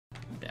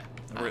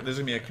There's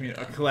gonna be a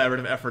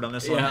collaborative effort on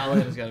this one. Yeah,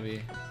 Elena's gotta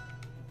be.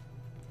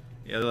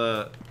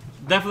 Yeah,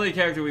 Definitely a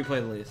character we play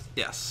the least.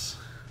 yes.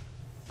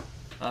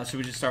 Should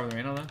we just start with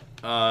Ranno then?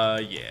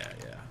 Yeah.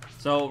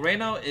 So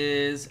Ranno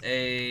is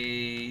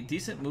a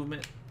decent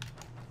movement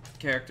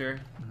character.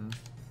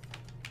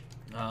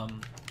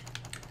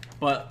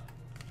 But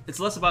it's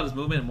less about his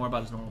movement and more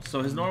about his normals.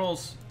 So his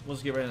normals, we'll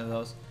just get right into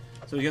those.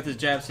 So we got this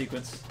jab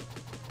sequence.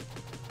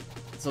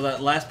 So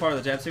that last part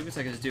of the jab sequence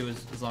I can just do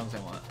as long as I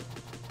want.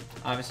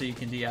 Obviously you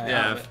can DI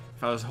out of it.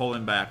 If I was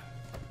holding back.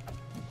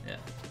 Yeah.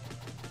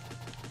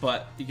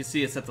 But you can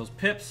see it's at those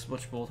pips,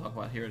 which we'll talk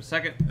about here in a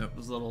second. Yep.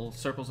 Those little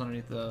circles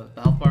underneath the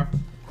health bar.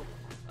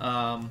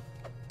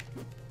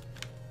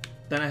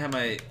 Then I have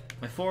my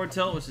forward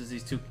tilt, which is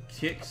these two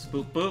kicks,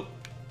 boop boop,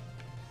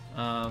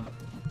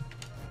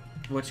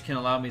 which can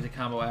allow me to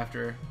combo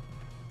after.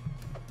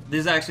 This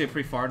is actually a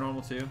pretty far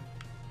normal too,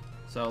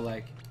 so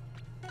like,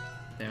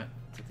 damn it,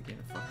 took the game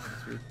to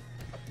fucking speed.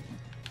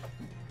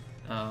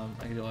 I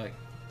can do like,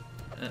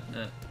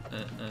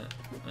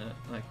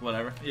 like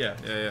whatever.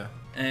 Yeah.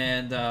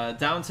 And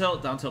down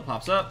tilt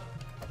pops up,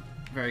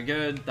 very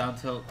good. Down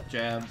tilt,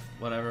 jab,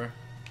 whatever.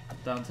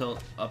 Down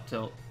tilt, up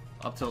tilt.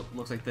 Up tilt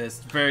looks like this.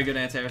 Very good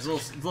anti-air. It's a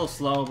little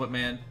slow, but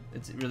man,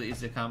 it's really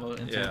easy to combo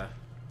into.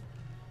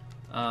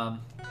 Yeah.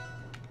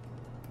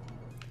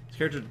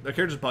 The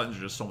character's buttons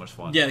are just so much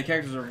fun. Yeah, the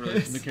characters are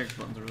really. The character's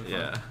buttons are really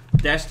fun. Yeah.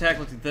 Dash attack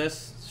looks like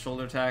this.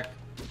 Shoulder attack,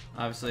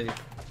 obviously,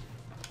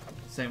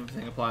 same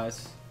thing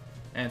applies.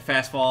 And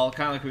fast fall,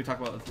 kind of like we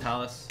talked about with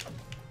Talus.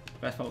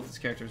 Fast fall with this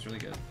character is really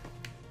good.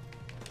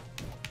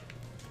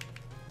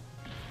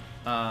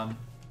 Damn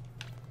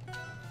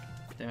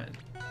it.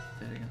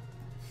 Say it again.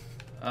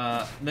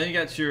 Then you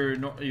got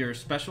your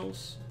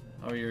specials,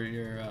 or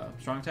your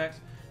strong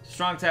attacks.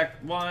 Strong attack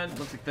 1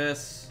 looks like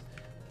this.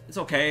 It's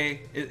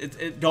okay.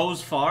 It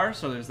goes far,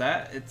 so there's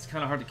that. It's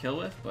kind of hard to kill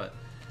with, but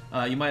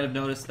you might have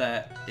noticed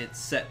that it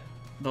set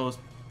those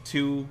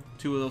two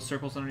of those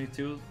circles underneath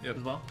too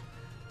as well.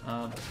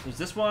 There's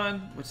this one,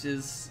 which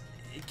is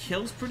it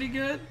kills pretty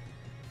good,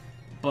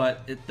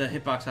 but the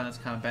hitbox on it's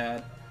kind of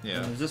bad. Yeah.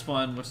 And there's this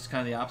one, which is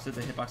kind of the opposite.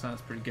 The hitbox on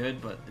it's pretty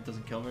good, but it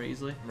doesn't kill very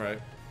easily.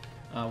 Right.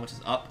 Which is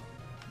up.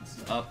 This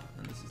is up,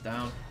 and this is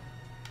down,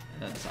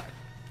 and then side.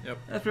 Yep.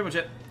 That's pretty much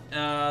it.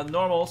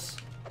 Normals,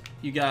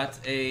 you got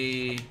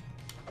a...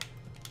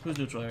 Whose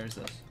neutral air is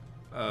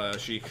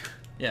this? Sheik.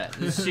 Yeah,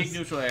 this is Sheik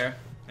neutral air.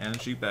 And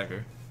Sheik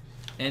backer.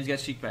 And he's got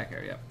Sheik back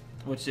air, yep.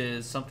 Which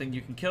is something you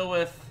can kill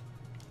with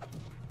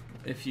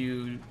if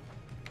you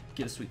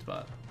get a sweet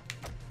spot.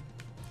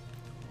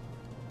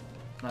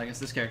 I guess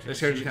this character. This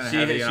character's kind of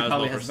heavy. She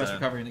probably has the best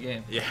recovery in the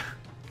game. Yeah,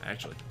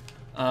 actually.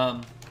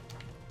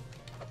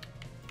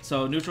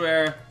 So neutral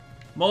air,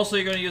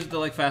 mostly you're gonna use the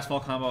like fast fall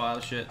combo out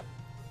of shit.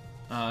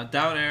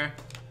 Down air,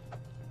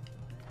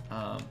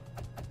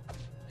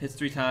 hits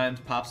 3 times,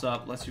 pops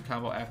up, lets you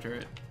combo after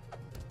it.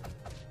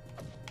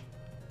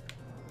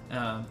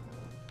 So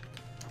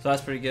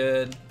that's pretty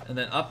good. And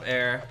then up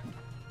air,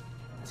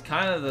 it's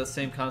kind of the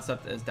same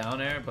concept as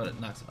down air, but it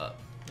knocks up.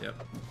 Yep.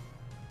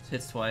 It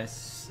hits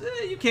twice.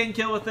 You can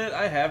kill with it.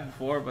 I have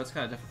before, but it's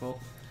kind of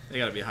difficult. They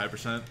gotta be high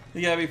percent.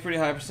 You gotta be pretty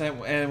high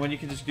percent, and when you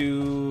can just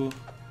do,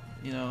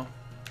 you know,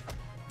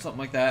 something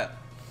like that,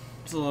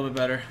 it's a little bit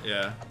better.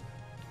 Yeah.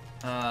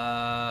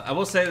 I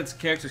will say that this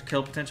character's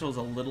kill potential is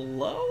a little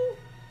low.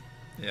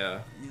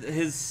 Yeah.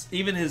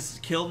 Even his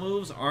kill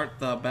moves aren't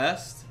the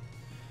best,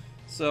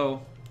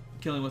 so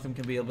killing with him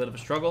can be a bit of a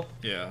struggle.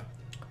 Yeah.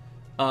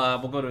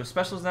 We'll go to his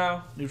specials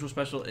now. Neutral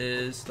special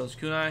is those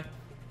kunai.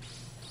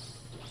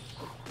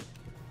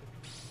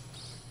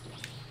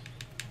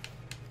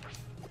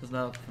 Does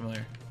not look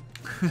familiar.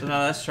 So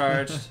now that's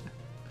charged.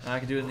 I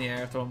can do it in the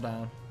air, throw him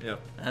down.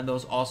 Yep. And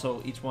those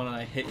also, each one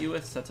I hit you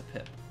with sets a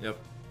pip. Yep.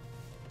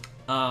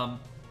 Then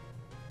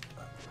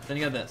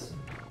you got this.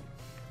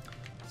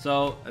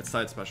 So That's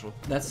side special.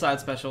 that's side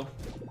special.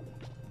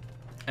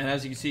 And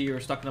as you can see, you're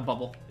stuck in a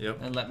bubble.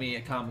 Yep. And let me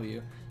combo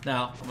you.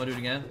 Now, I'm gonna do it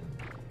again.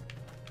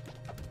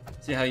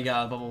 See how you got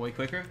out of the bubble way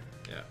quicker?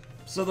 Yeah.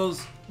 So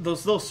those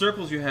little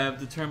circles you have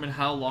determine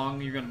how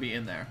long you're gonna be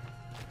in there.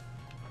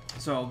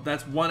 So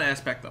that's one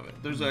aspect of it.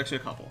 There's actually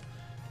a couple.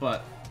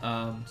 But,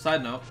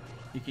 side note,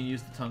 you can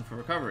use the tongue for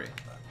recovery.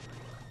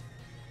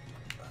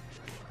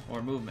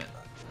 Or movement.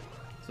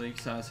 So you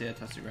can see I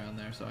touched the ground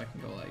there, so I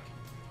can go like...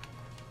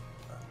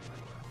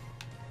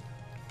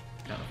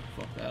 Kind of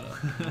fuck that up.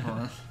 Hold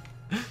on.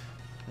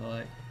 So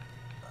like...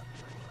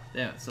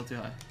 Damn, it's still too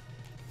high.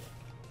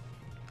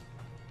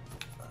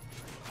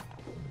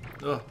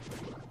 Ugh.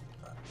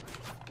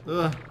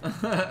 Ugh.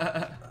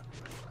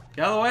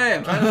 Get out of the way!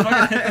 I'm trying to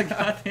fucking hit the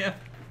goddamn...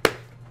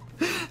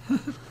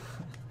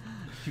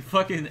 You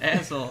fucking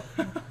asshole.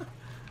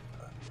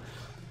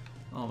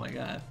 Oh my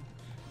god.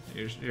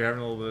 You're having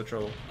a little bit of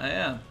trouble. I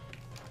am.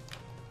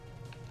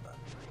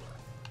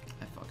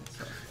 I fucking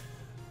suck.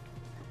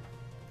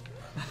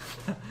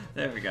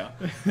 There we go.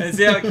 And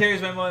see how it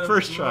carries my momentum,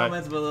 First try.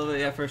 momentum a little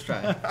bit? Yeah, first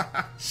try.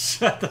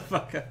 Shut the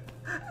fuck up.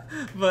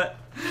 But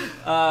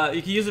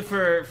you can use it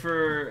for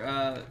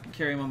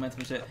carry momentum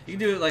and shit. You can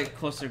do it like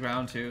close to the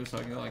ground too, so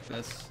I can go like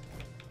this,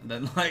 and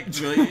then like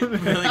really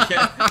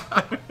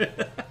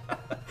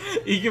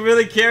you can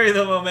really carry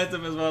the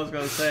momentum as well. I was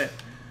gonna say,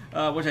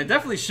 which I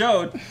definitely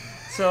showed.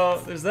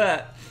 So there's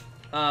that.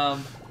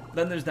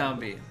 Then there's down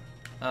B.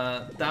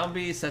 Down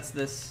B sets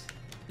this.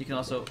 You can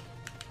also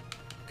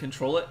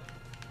control it.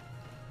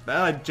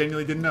 That I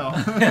genuinely didn't know.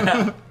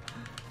 Yeah.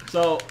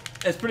 So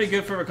it's pretty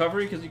good for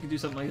recovery because you can do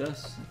something like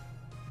this.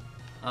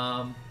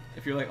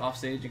 If you're like off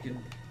stage, you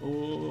can.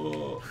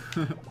 Oh.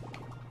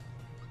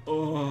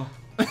 Oh.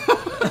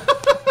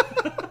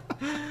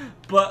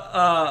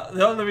 But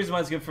the only reason why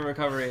it's good for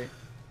recovery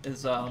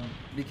is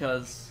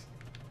because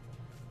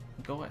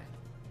go away.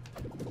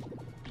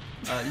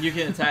 You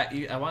can attack.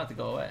 I want it to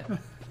go away.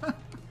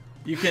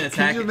 You can attack.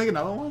 Can you just make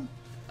another one?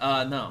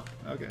 No.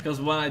 Okay. Because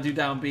when I do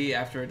down B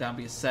after a down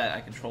B is set,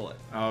 I control it.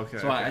 Oh, okay.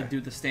 So okay. I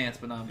do the stance,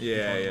 but not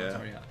yeah. what's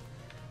already out.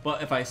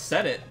 But if I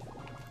set it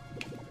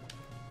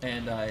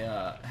and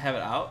I have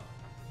it out,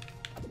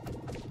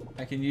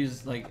 I can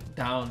use like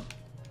down,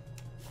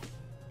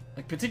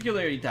 like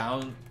particularly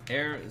down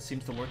air. It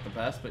seems to work the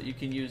best, but you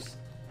can use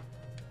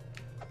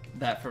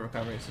that for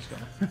recovery. It's just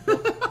going.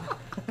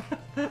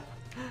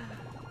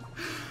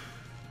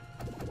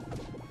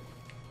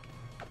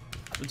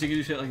 But you can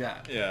do shit like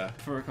that. Yeah.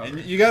 For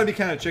recovery. And you gotta be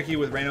kind of tricky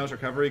with Ranno's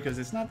recovery because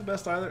it's not the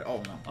best either.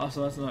 Oh no.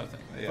 Also, that's another thing.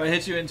 Yeah. If I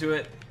hit you into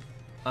it,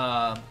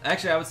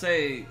 actually, I would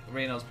say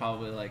Ranno's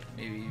probably like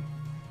maybe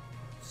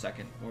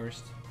second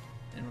worst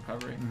in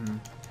recovery.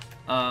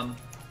 Mm-hmm.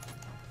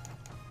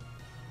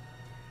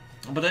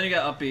 But then you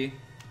got up B.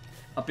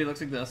 Up B looks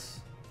like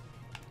this.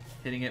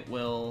 Hitting it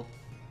will.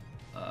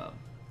 Can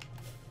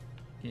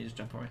you just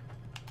jump for me?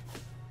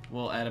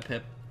 We'll add a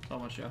pip. That's all I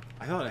want to show.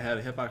 I thought I had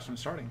a hitbox from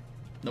starting.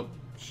 Nope.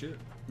 Shit.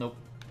 Nope.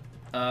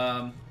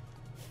 So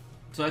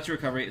that's your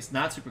recovery. It's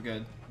not super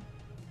good.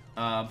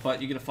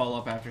 But you get a follow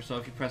up after. So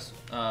if you press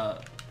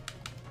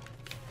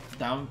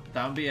down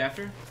B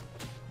after,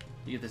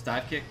 you get this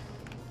dive kick.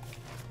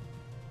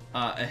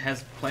 It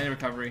has plenty of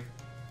recovery.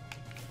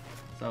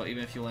 So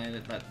even if you land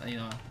it, that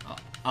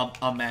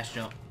I'll mash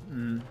jump.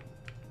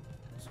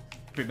 It's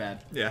pretty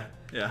bad. Yeah.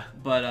 Yeah.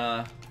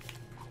 But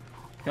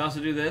you can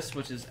also do this,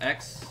 which is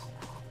X,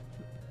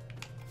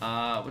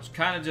 which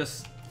kind of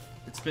just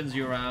it spins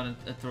you around and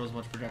it throws a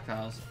bunch of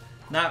projectiles.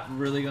 Not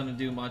really going to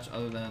do much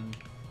other than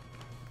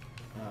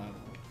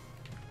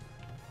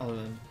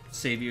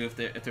save you if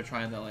they're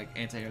trying to like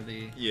anti-air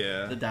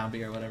the down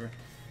B or whatever.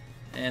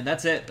 And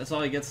that's it. That's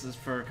all he gets is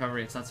for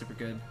recovery. It's not super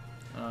good.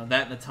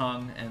 That and the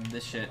tongue and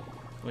this shit,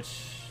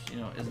 which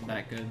isn't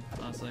that good,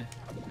 honestly.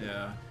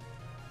 Yeah.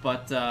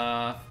 But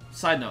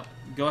side note,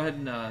 go ahead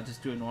and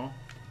just do it normal.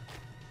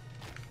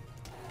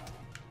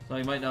 So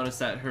you might notice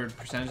that her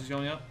percentage is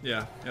going up.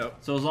 Yeah. Yep.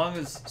 So as long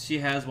as she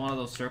has one of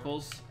those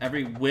circles,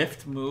 every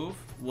whiffed move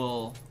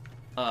will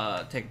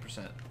take a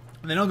percent.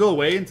 And they don't go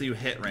away until you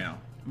hit Ranno.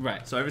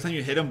 Right. So every time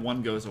you hit him,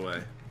 one goes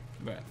away.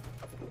 Right.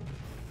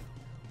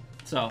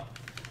 So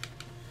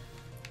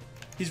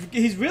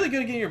he's really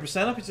good at getting your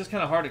percent up. He's just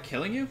kind of hard at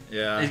killing you.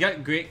 Yeah. He's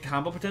got great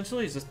combo potential.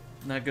 He's just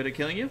not good at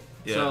killing you.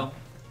 Yeah. So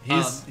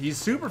he's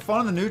super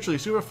fun in the neutral.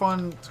 He's super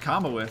fun to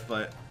combo with,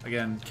 but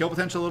again, kill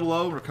potential a little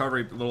low,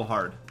 recovery a little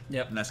hard.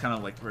 Yep. And that's kind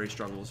of like where he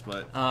struggles,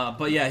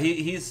 but yeah,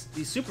 he's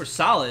super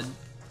solid.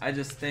 I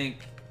just think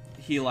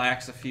he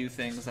lacks a few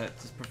things that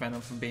just prevent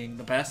him from being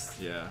the best.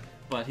 yeah.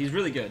 But he's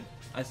really good.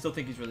 I still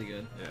think he's really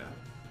good. Yeah.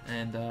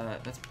 And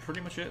that's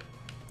pretty much it.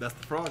 That's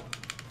the frog.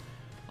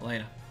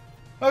 Elliana.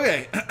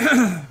 Okay.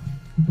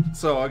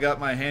 So I got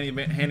my handy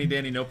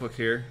dandy notebook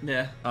here.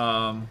 Yeah.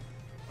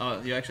 Oh,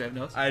 you actually have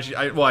notes?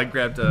 I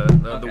grabbed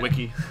the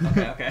wiki.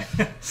 Okay.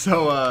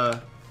 So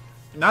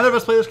neither of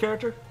us play this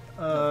character.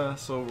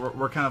 So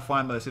we're kind of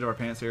flying by the seat of our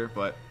pants here,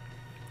 but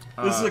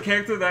this is a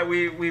character that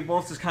we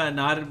both just kind of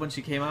nodded when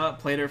she came out,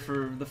 played her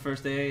for the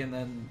first day, and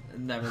then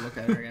never looked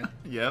at her again.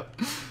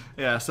 Yep.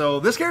 Yeah. So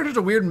this character's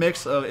a weird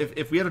mix of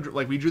if we had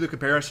we drew the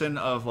comparison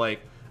of like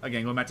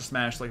again going back to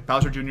Smash like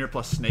Bowser Jr.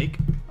 plus Snake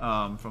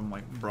from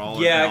like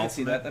Brawl. Yeah, and I can Ultimate.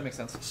 see that. That makes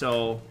sense.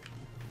 So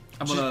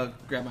I'm gonna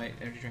grab my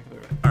energy drink.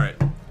 all right.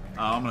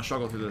 I'm gonna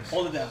struggle through this.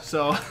 Hold it down.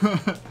 So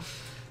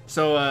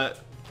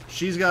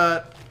she's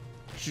got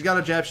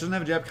a jab. She doesn't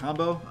have a jab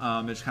combo.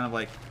 It just kind of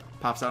like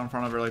pops out in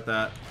front of her like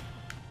that.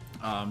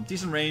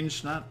 Decent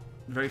range, not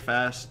very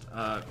fast.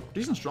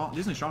 Decently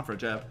strong for a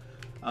jab.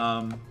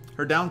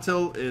 Her down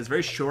tilt is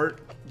very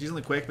short,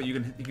 decently quick, but you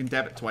can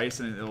dab it twice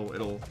and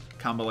it'll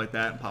combo like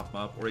that and pop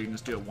them up, or you can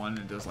just do it one and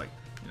it does like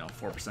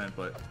 4%,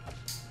 but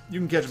you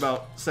can catch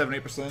about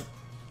 7-8%.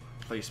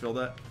 Like you spilled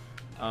that.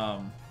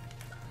 Oh,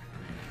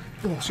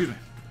 excuse me.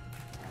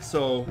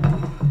 So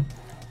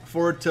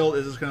forward tilt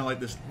is just kind of like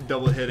this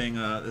double hitting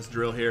this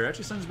drill here. It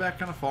actually sends back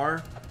kind of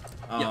far.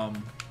 Yep.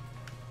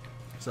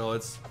 So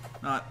it's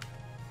not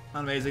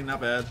amazing,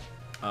 not bad.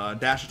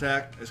 Dash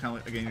attack is kind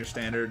of like, again, your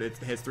standard. It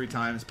hits 3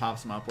 times,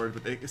 pops them upwards,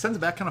 but it sends it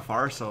back kind of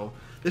far. So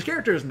this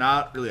character is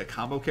not really a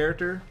combo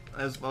character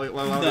as like, a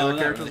lot of the other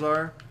characters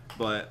are,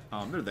 but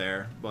they're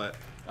there. But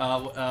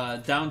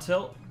down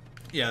tilt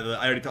Yeah,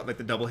 I already got like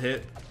the double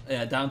hit.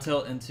 Yeah, down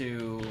tilt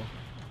into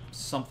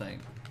something.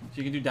 So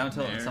you can do down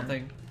tilt and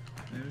something.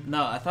 Maybe?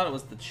 No, I thought it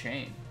was the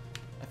chain.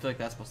 I feel like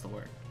that's supposed to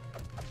work.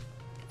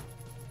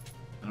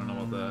 I don't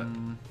know about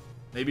that.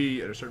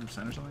 Maybe at a certain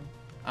percent or something.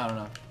 I don't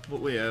know.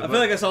 Well, yeah, I feel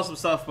like I saw some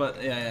stuff,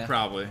 but yeah.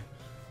 Probably.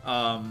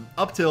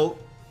 Up tilt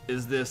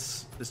is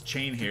this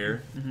chain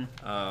here.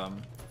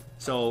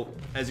 So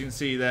as you can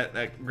see,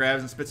 that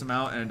grabs and spits them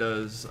out, and it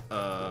does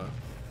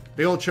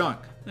big old chunk.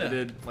 Yeah. It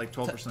did like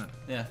 12%.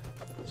 Yeah.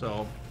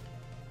 So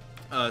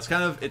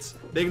it's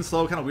big and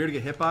slow, kind of weird to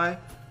get hit by,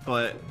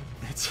 but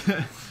it's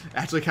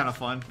actually kind of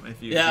fun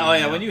if you. Yeah. Oh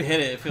yeah. When you hit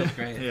it, it feels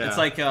great. Yeah. It's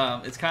like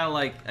it's kind of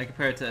like I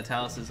compare it to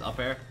Talus's up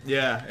air.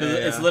 Yeah.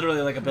 It's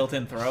literally like a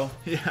built-in throw.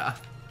 Yeah.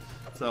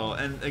 So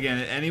and again,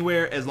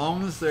 anywhere as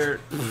long as they're.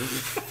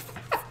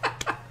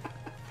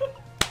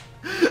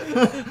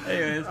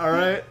 Anyways. All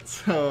right.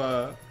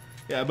 So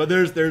yeah, but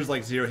there's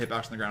like 0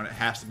 hitbox on the ground. It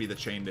has to be the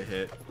chain to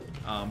hit.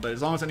 But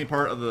as long as any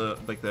part of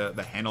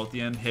the handle at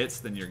the end hits,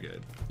 then you're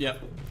good.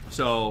 Yep.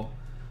 So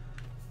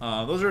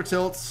those are her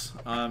tilts.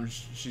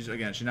 She's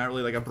not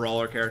really like a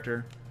brawler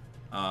character.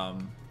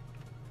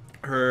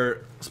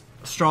 Her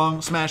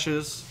strong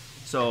smashes.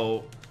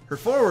 So her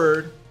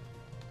forward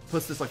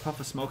puts this like puff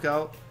of smoke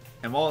out,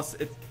 and while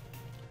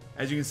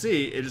as you can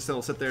see,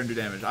 it'll sit there and do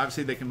damage.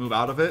 Obviously, they can move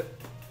out of it,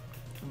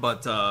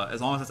 but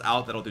as long as it's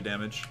out, that'll do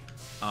damage.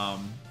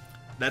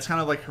 That's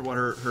kind of like what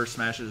her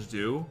smashes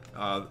do.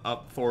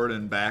 Up, forward,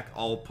 and back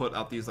all put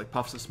out these like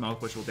puffs of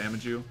smoke, which will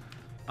damage you.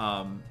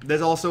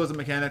 There's also a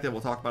mechanic that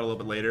we'll talk about a little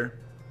bit later.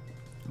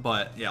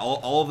 But yeah,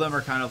 all of them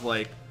are kind of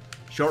like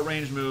short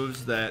range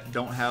moves that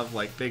don't have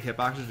like big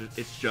hitboxes.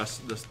 It's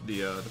just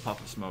the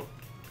puff of smoke.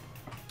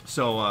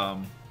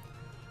 So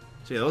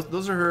yeah,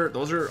 those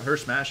are her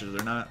smashes.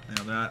 They're not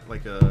they're not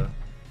like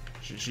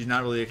she's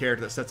not really a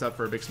character that sets up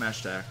for a big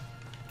smash attack.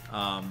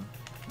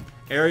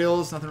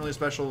 Aerials, nothing really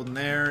special in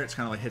there. It's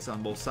kind of like hits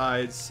on both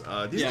sides.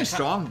 Decently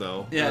strong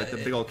though. Yeah, like the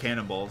big old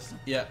cannonballs.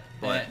 Yeah,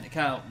 but it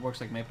kind of works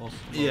like Maples.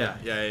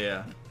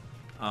 Yeah.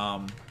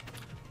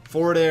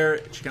 Forward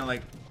air, she kind of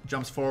like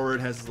jumps forward,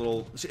 has this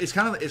little. It's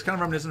kind of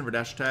reminiscent of her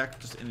dash attack,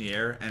 just in the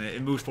air, and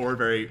it moves forward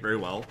very very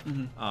well.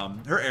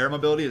 Her air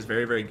mobility is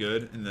very very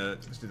good in the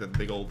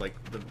big old like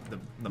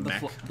the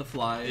mech. The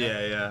fly.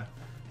 Yeah.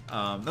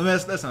 And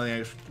that's another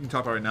thing I can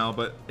talk about right now.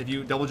 But if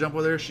you double jump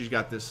with her, she's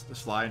got this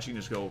fly, and she can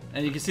just go.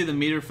 And you can see the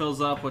meter fills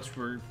up, which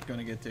we're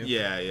gonna get to.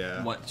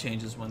 Yeah. What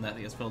changes when that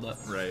gets filled up?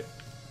 Right.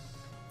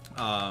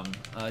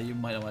 You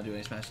might not want to do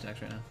any smash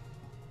attacks right now.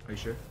 Are you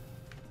sure?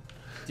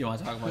 Do you want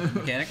to talk about the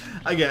mechanic?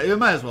 I get it.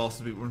 Might as well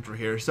since we're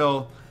here.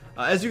 So,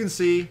 as you can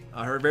see,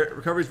 her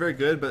recovery is very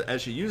good, but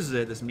as she uses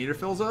it, this meter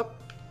fills up.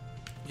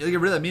 You get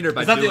rid of that meter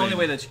by. It's not the only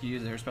way that she can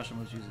use it. Her special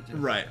moves use it too.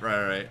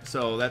 Right.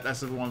 So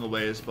that's one of the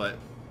ways, but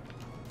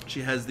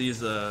she has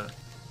these. And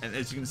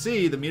as you can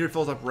see, the meter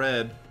fills up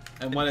red.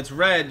 And when it's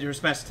red, your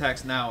smash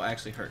attacks now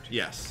actually hurt.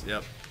 Yes.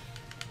 Yep.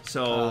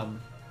 So.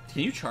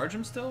 Can you charge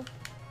them still?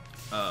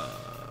 I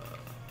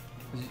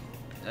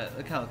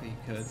kind of like you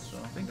could. So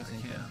I think I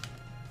you can.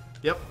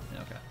 Yep.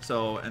 Yeah, okay.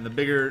 So, and the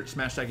bigger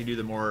smash attack you do,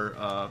 the more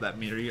that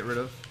meter you get rid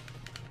of.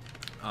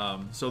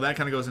 So that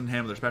kind of goes in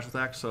hand with her special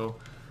attacks. So,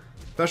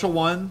 special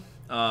one,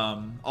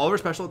 all of her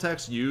special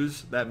attacks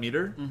use that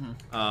meter.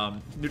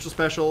 Neutral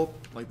special,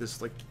 like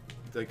this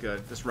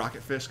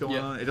rocket fist going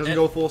on. It doesn't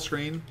go full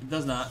screen. It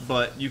does not.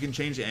 But you can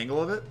change the angle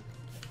of it.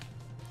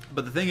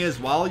 But the thing is,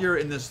 while you're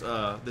in this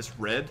this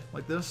red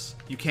like this,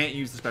 you can't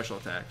use the special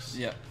attacks.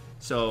 Yeah.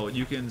 So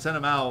you can send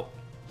them out,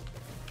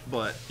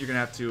 but you're gonna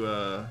have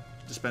to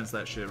dispense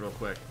that shit real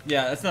quick.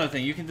 Yeah, that's another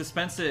thing. You can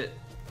dispense it.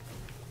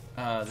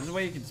 There's a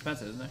way you can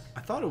dispense it, isn't there?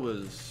 I thought it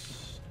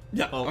was.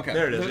 Yeah. Oh, okay.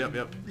 There it is.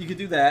 Yep. You could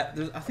do that.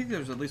 I think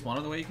there's at least one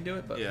other way you can do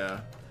it, but Yeah.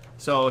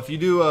 So if you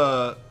do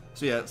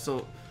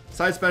so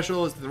side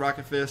special is the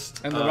rocket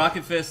fist. And the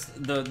rocket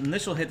fist, the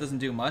initial hit doesn't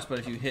do much, but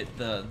if you hit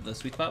the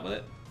sweet spot with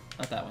it,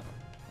 not that one.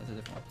 That's a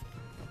different one.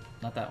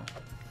 Not that one.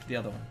 The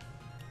other one.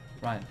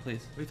 Ryan,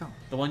 please. What are you talking?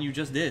 The one you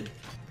just did.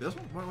 This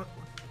one? What?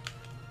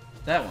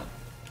 That one.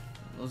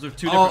 Those are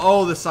two different.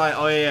 Oh, the side.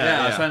 Oh,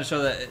 yeah. I was trying to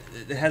show that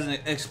it has an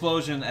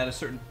explosion at a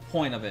certain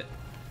point of it.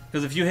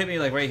 Because if you hit me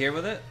like right here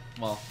with it,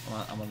 well,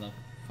 I'm on the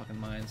fucking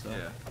mine, so.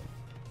 Yeah.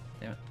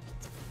 Damn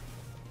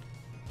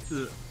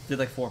it. Did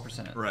like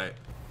 4%. Right.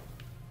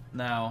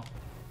 Now,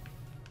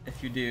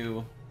 if you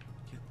do.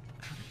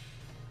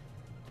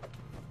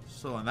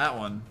 So on that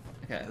one,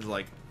 Okay. it's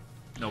like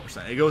no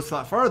percent. It goes a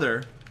lot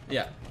farther.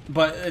 Yeah,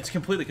 but it's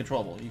completely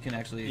controllable. You can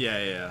actually.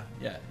 Yeah.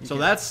 Yeah. So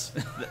can... that's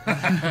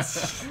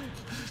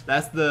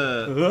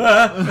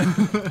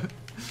the.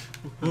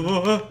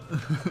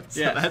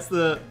 Yeah. That's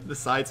the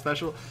side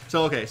special.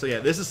 So okay, so yeah,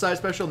 this is side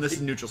special and this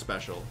is neutral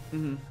special.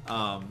 And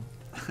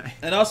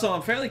also,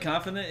 I'm fairly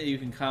confident that you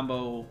can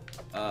combo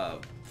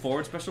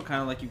forward special,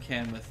 kind of like you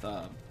can with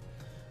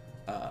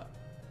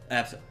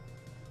Absa.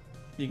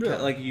 You can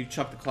Really? like you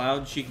chuck the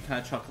cloud, she can kind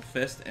of chuck the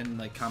fist and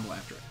like combo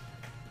after it.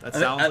 That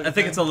sounds. I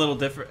think it's a little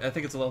different. I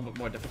think it's a little bit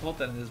more difficult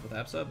than it is with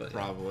Absa, but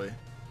probably.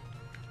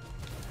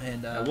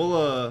 And Yeah,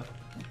 we'll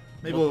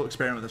Maybe we'll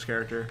experiment with this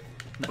character,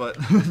 but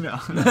no.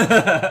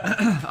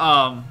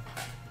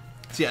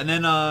 So yeah, and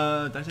then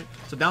did I say?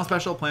 So down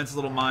special plants a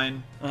little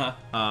mine.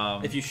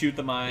 If you shoot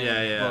the mine,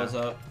 it blows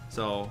up.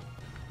 So,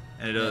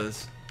 and it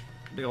does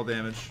big old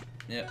damage.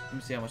 Yeah, let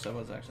me see how much that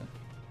was actually.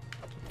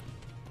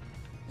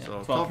 Yeah,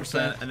 so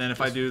 12%, and then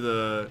if I do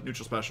the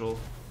neutral special,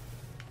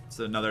 it's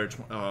another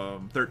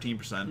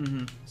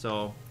 13%.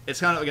 So it's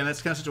kind of, again,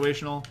 that's kind of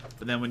situational.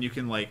 But then when you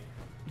can like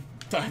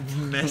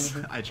miss,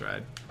 I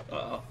tried.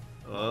 There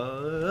we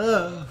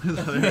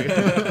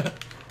go.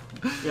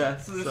 Yeah,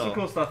 so there's some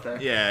cool stuff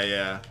there.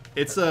 Yeah.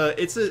 It's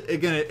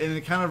again,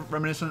 and kind of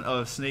reminiscent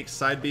of Snake's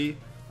side B.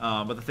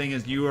 But the thing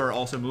is, you are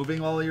also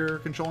moving while you're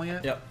controlling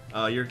it. Yep.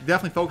 You're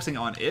definitely focusing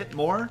on it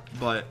more,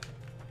 but.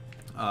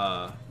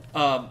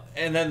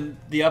 And then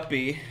the up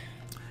B.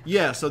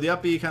 Yeah, so the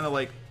up B kind of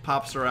like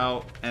pops her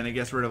out, and it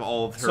gets rid of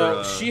all of her.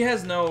 So she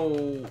has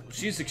no.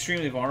 She's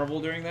extremely vulnerable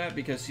during that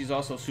because she's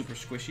also super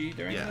squishy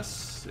during that.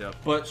 Yes. Yep.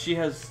 But she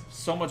has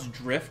so much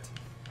drift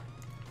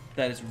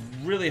that it's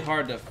really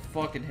hard to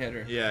fucking hit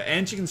her. Yeah,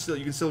 and you can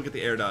still get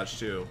the air dodge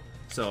too,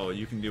 so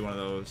you can do one of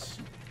those.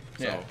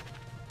 So. Yeah.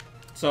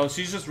 So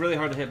she's just really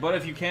hard to hit, but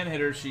if you can hit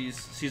her,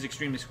 she's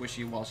extremely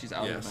squishy while she's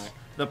out of the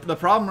back. The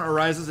problem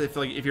arises if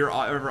you're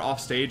ever off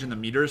stage and the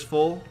meter is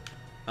full,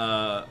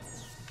 then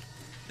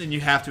you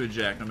have to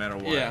eject no matter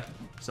what. Yeah.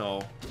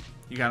 So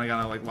you kind of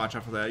gotta like watch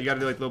out for that. You gotta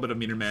do like a little bit of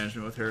meter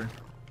management with her.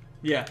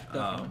 Yeah.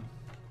 Definitely.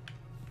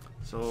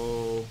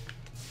 So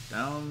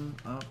down,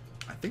 up.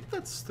 I think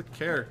that's the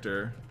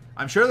character.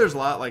 I'm sure there's a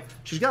lot, like,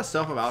 she's got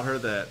stuff about her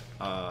that,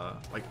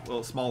 like,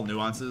 little small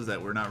nuances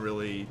that we're not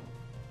really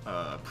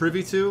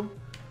privy to.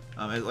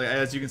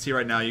 As you can see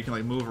right now, you can,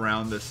 like, move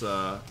around this,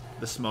 the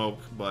smoke,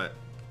 but,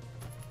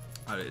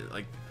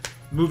 like,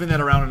 moving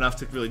that around enough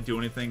to really do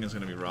anything is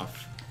going to be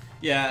rough.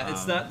 Yeah,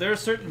 it's not. There are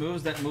certain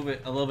moves that move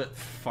it a little bit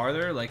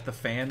farther, like the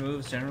fan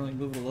moves generally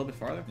move it a little bit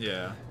farther.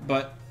 Yeah.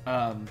 But,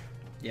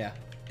 yeah.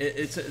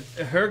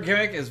 Her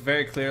gimmick is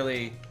very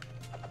clearly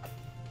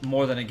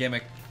more than a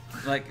gimmick.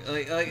 Like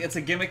it's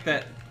a gimmick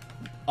that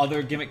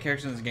other gimmick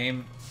characters in this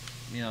game,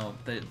 you know,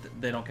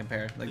 they don't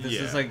compare. Like this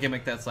is like a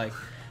gimmick that's like,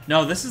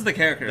 no, this is the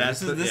character.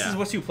 This is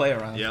what you play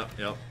around.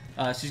 Yep.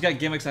 She's got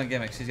gimmicks on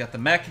gimmicks. She's got the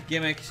mech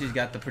gimmick. She's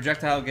got the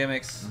projectile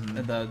gimmicks.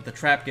 And the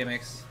trap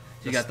gimmicks.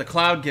 She's got the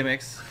cloud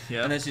gimmicks.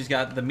 Yep. And then she's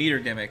got the meter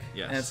gimmick.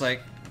 Yes. And it's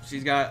like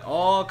she's got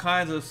all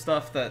kinds of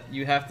stuff that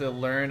you have to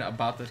learn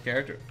about this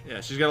character.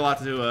 Yeah, she's got a lot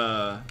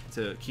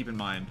to keep in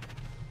mind.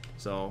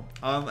 So,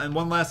 and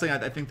one last thing,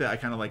 I think that I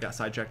kind of like got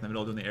sidetracked in the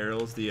middle doing the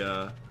aerials.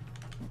 The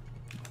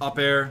up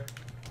air,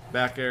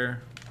 back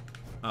air,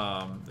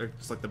 they're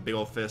just like the big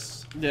old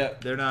fists. Yeah,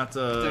 they're not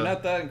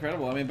that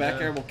incredible. I mean,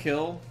 back air will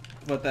kill,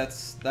 but that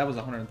was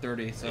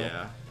 130. So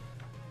yeah,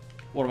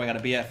 what do I got to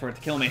be at for it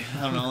to kill me?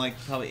 I don't know, like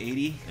probably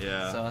 80.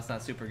 Yeah, so that's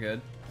not super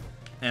good.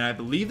 And I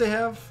believe they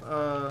have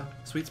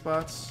sweet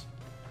spots.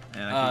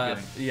 And I keep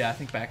getting, yeah, I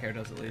think back air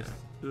does at least.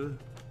 Yeah.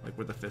 Like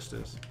where the fist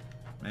is,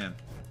 man.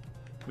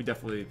 We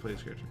definitely play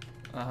this character.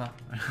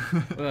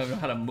 We don't know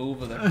how to move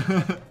with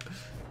her.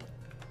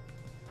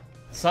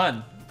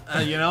 Son.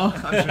 You know,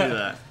 I'm just gonna do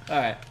that. All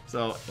right.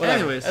 So, whatever.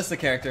 anyways, that's the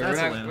character.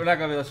 That's we're not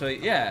gonna be able to show you.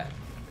 Yeah,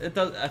 it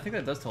does. I think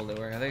that does totally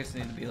work. I think it just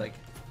needs to be like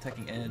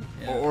teching in.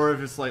 Yeah. Or if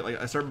it's like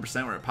a certain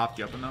percent where it popped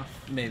you up enough.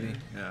 Maybe.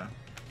 Yeah.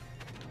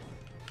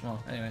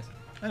 Well, anyways.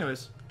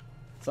 Anyways.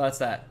 So that's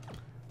that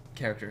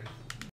character.